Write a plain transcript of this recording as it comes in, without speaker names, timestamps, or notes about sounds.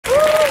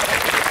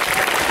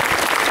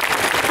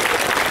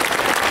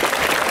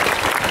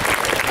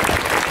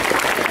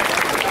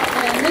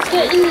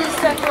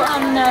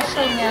han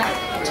sjunga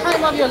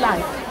Time of Your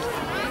Life.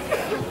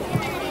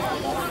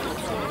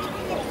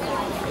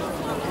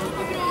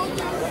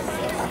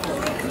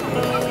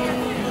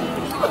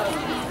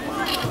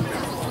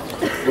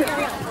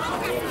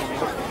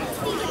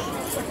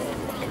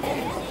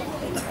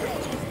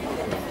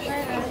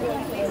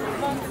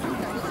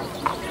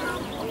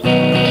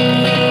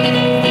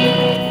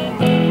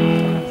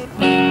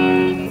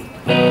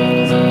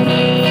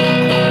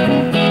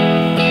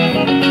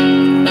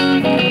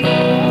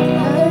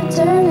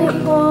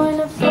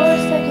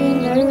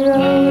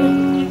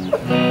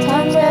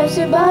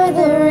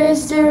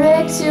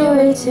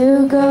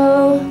 To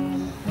go,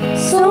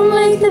 so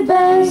make the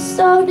best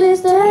of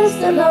this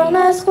test and don't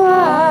ask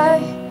why.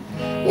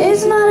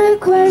 It's not a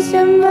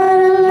question but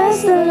a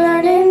lesson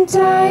learned in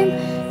time.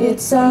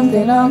 It's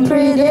something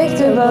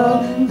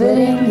unpredictable but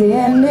in the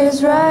end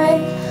is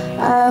right.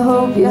 I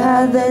hope you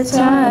had the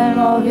time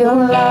of your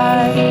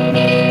life.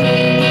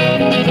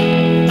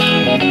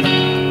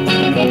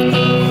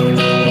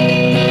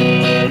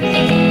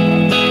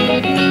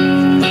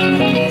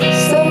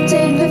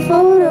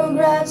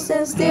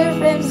 And still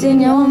frames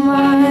in your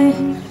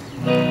mind.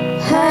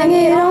 Hang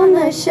it on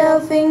the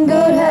shelf in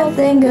good health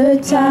and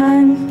good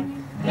time.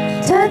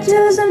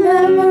 Tattoos and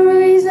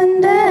memories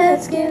and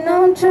dead skin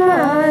on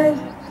trial.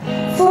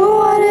 For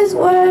what it's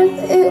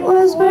worth, it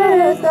was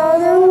worth all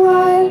the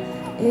while.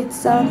 It's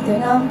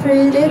something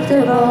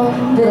unpredictable,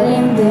 but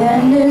in the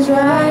end is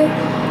right.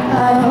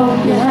 I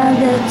hope you had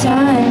the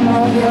time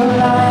of your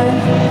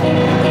life.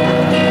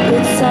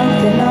 It's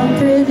something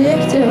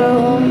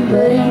unpredictable,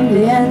 but in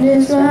the end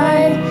is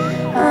right.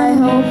 I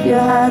hope you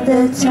had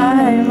the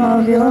time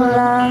of your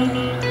life.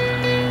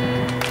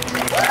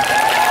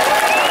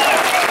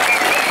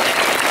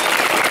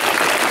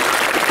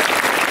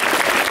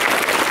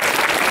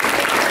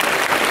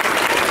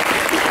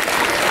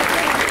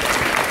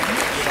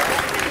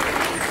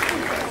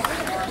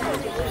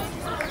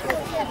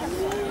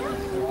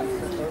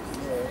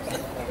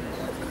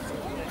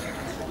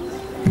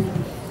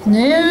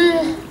 Nu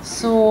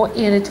så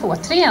är det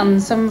 2-3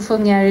 som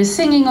sjunger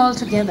Singing All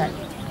Together.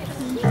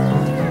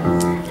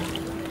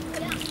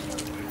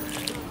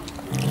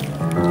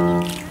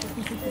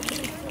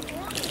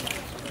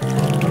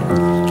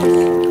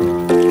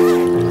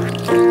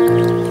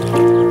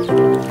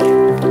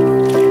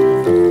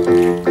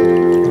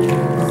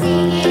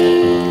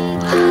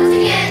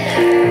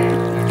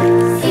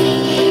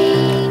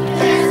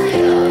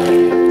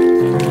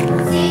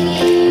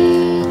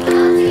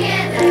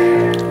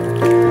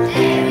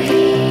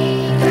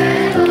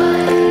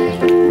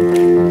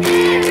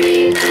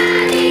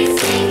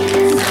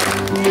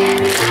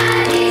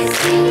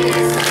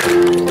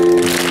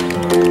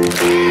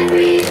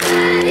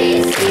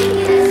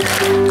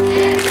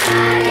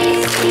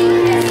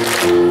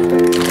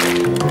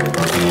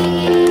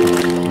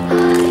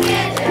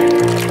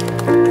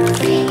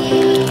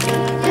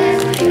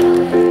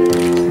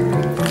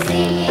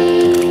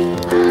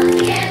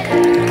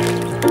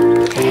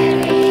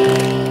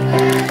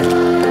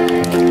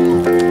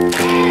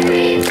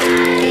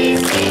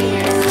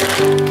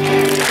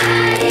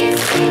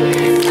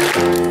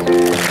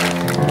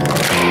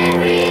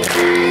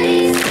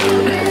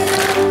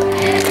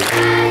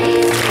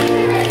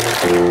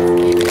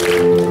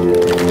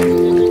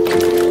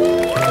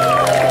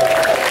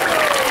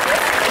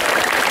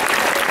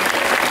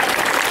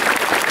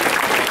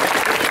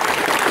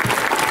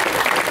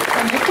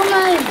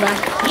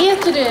 Vad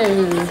heter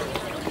du?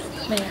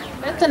 Med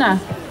fötterna.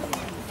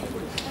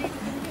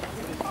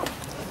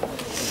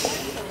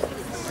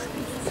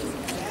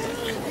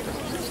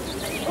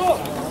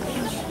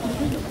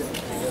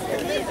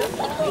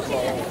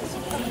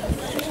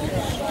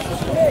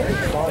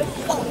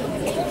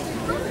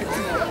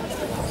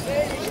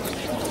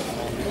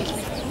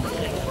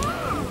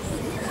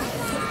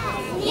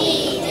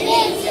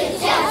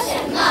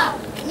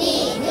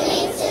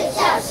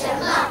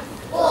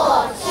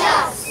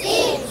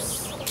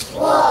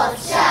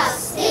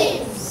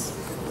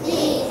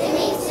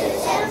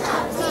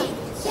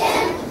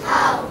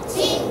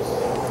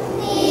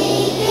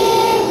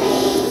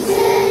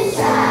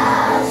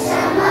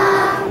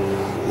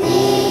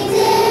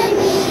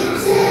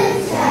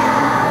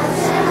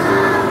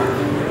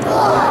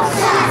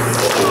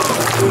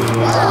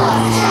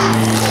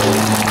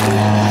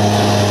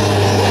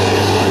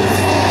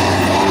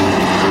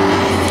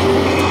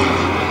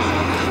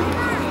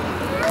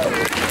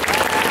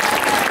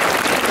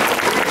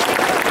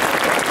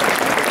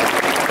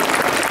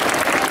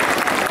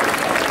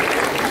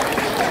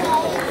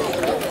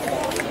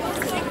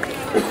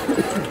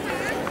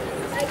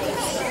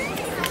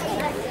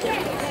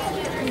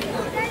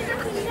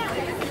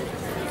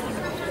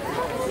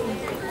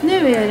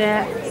 Nu är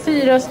det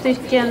 4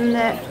 stycken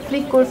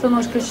flickor från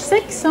årskurs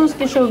 6 som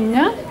ska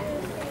sjunga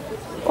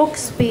och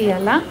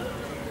spela.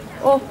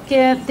 Och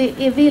det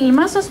är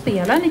Wilma som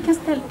spelar. Ni kan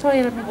ta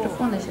era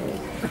mikrofoner, tjejer.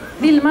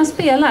 Wilma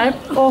spelar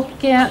och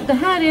det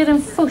här är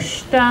den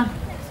första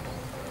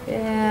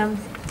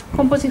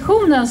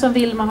kompositionen som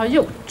Wilma har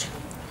gjort.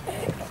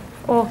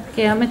 Och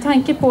med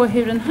tanke på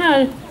hur den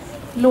här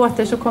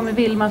låter så kommer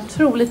Wilma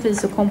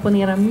troligtvis att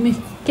komponera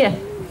mycket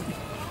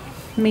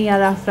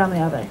mera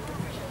framöver.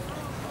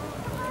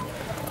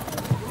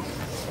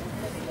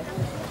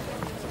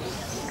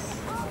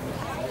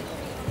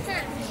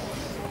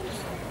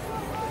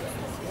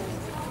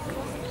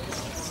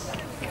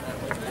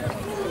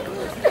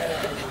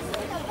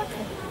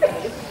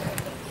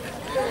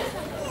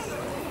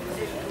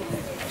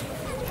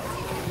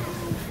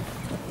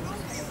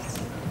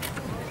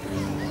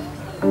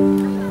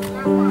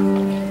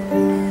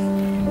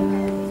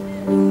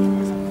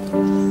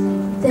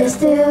 There's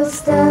still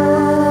stuff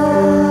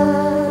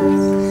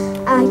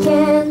I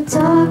can't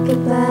talk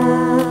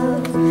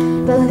about,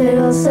 but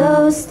there's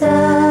also stuff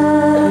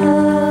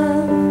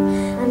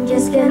I'm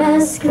just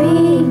gonna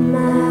scream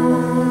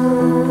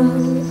out.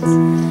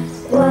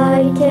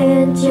 Why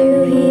can't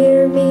you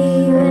hear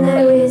me when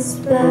I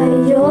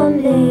whisper your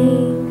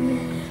name?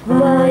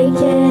 Why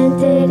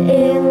can't it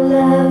in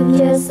love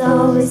just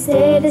always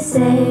stay the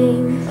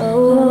same?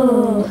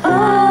 Oh, oh,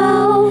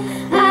 oh,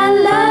 I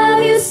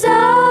love you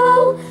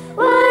so.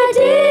 Why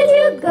did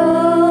you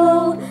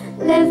go?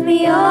 Left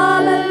me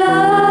all alone.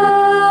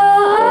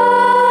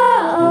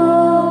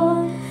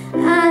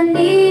 I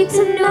need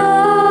to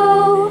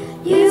know.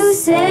 You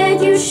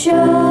said you'd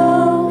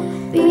show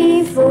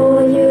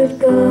before you'd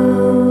go.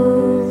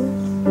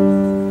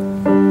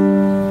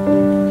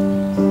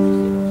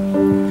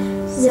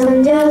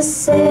 Some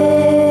just say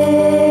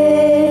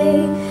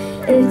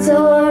it's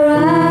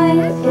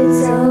alright,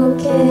 it's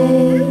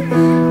okay,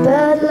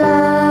 but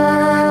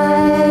life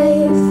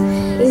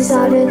is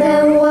harder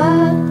than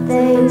what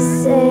they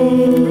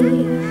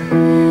say.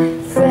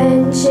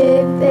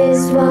 Friendship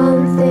is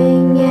one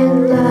thing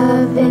and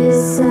love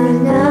is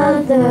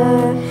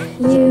another.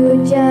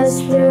 You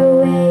just threw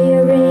away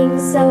your ring,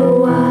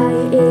 so why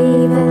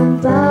even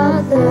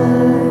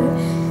bother?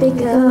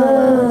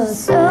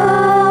 Because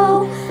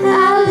oh,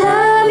 I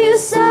love you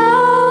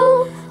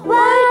so.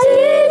 Why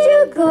did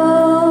you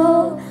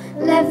go?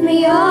 Left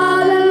me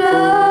all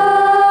alone.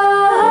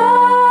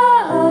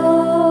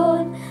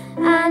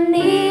 I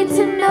need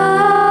to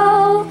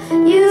know.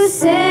 You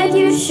said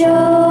you'd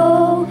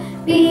show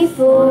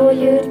before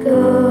you'd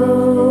go.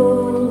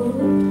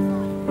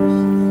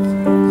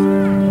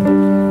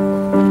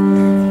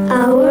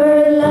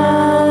 Our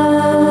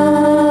love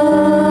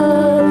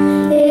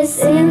is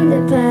in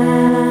the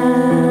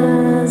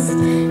past.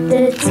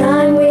 The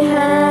time we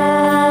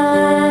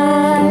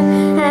had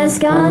has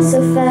gone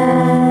so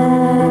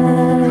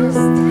fast.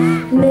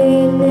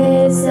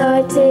 Minutes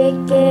are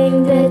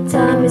ticking, the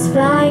time is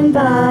flying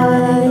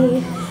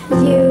by.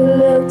 You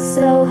look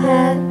so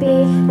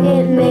happy,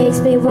 it makes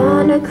me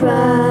wanna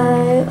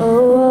cry.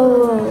 Oh,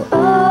 oh,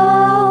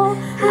 oh,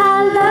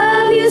 I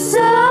love you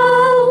so.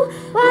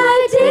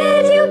 Why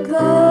did you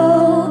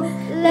go?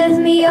 Left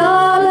me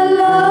all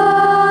alone.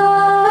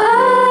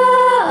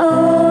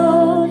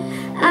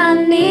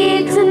 I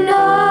need to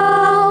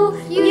know.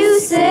 You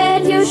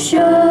said you'd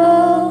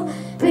show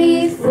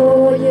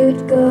before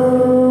you'd go.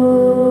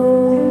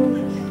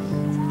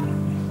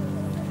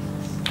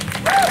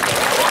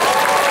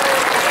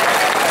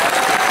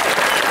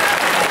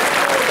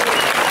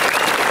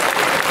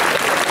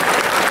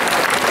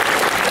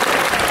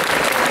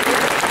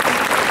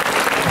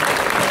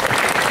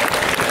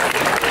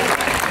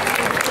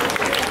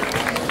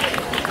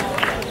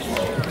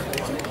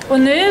 Och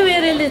nu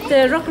är det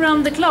lite rock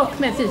around the clock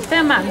med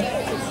 4/5.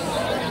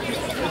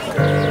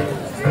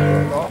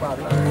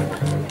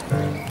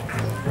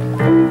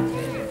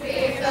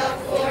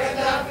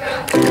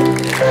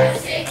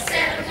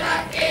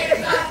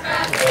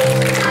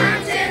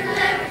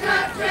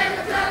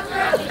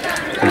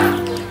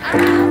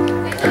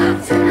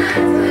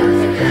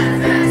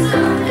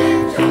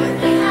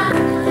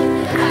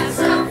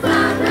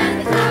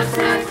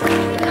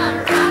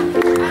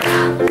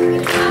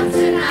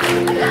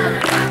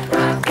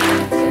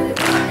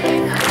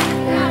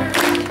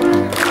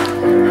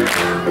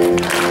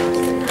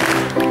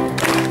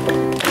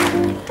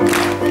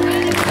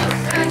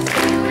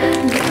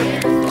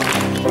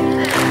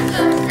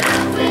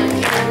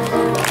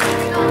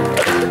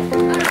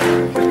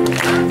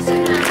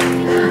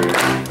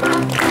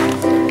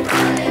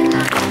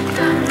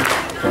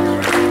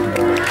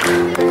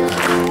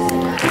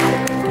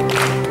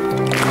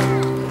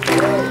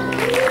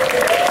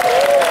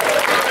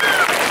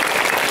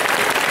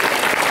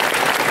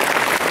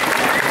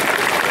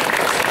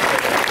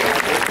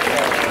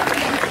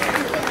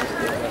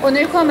 Och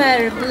nu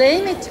kommer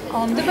Blame It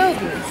on the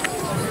Bogies.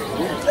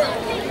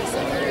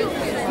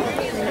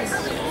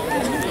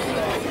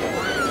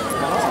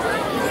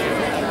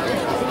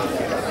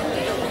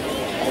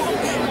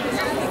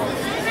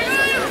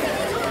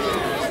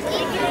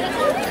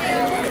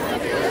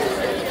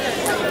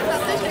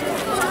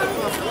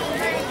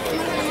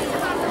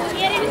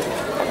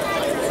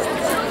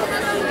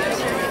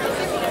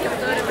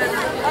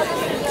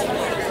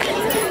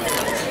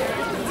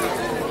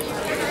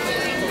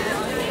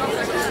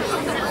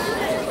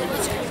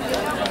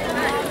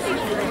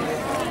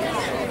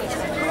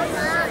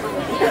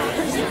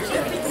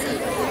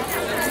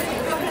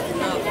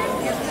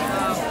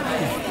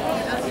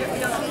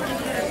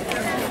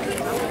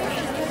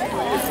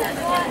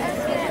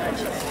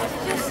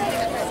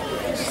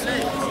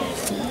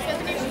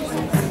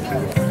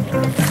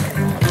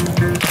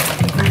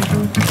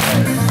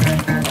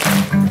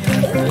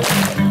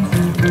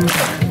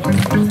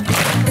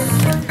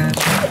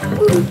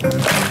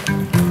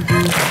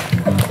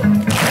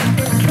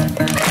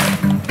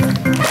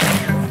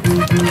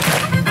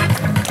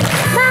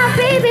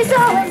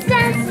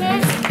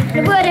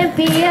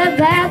 a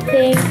bad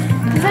thing.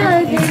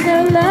 Melodies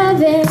are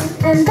loving,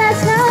 and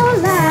that's no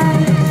lie.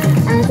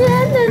 I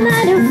spent the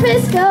night in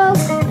Frisco,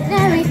 in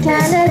every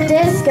kind of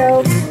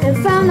disco, and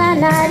from that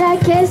night I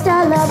kissed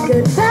our love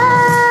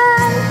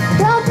goodbye.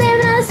 Don't blame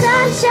it on the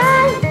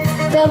sunshine,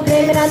 don't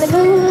blame it on the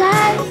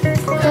moonlight,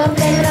 don't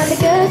blame it on the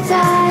good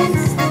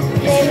times,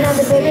 blame it on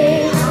the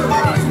boogie.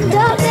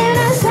 Don't blame it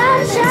on the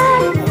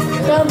sunshine,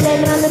 don't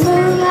blame it on the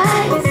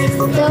moonlight,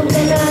 don't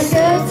blame it on the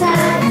good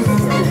times,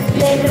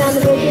 blame it on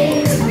the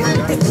boogie.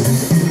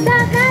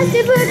 That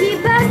nasty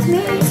boogie bugs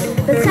me,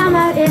 but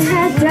somehow it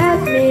has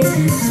drugged me.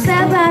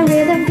 Spellbound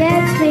rhythm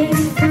gets me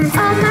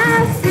on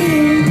my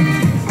feet.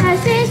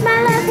 Has changed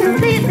my life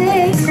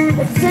completely,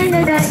 but send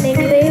the lightning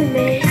leave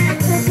me.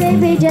 The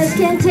baby just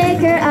can't take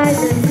her eyes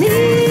off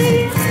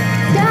me.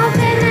 Don't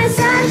blame it on the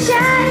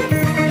sunshine,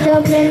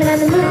 don't blame it on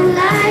the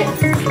moonlight,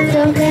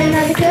 don't blame it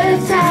on the good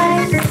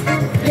times,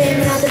 blame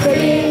it on the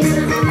boogie.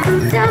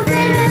 Don't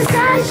blame it on the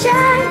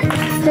sunshine,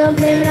 don't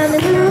blame it on the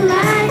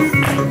moonlight,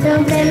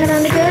 don't blame it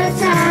on the good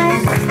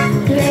times,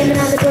 blame it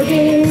on the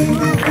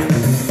boogie.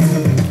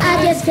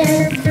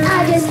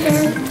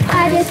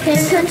 I just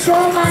can't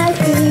control my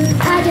feet.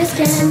 I just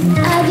can't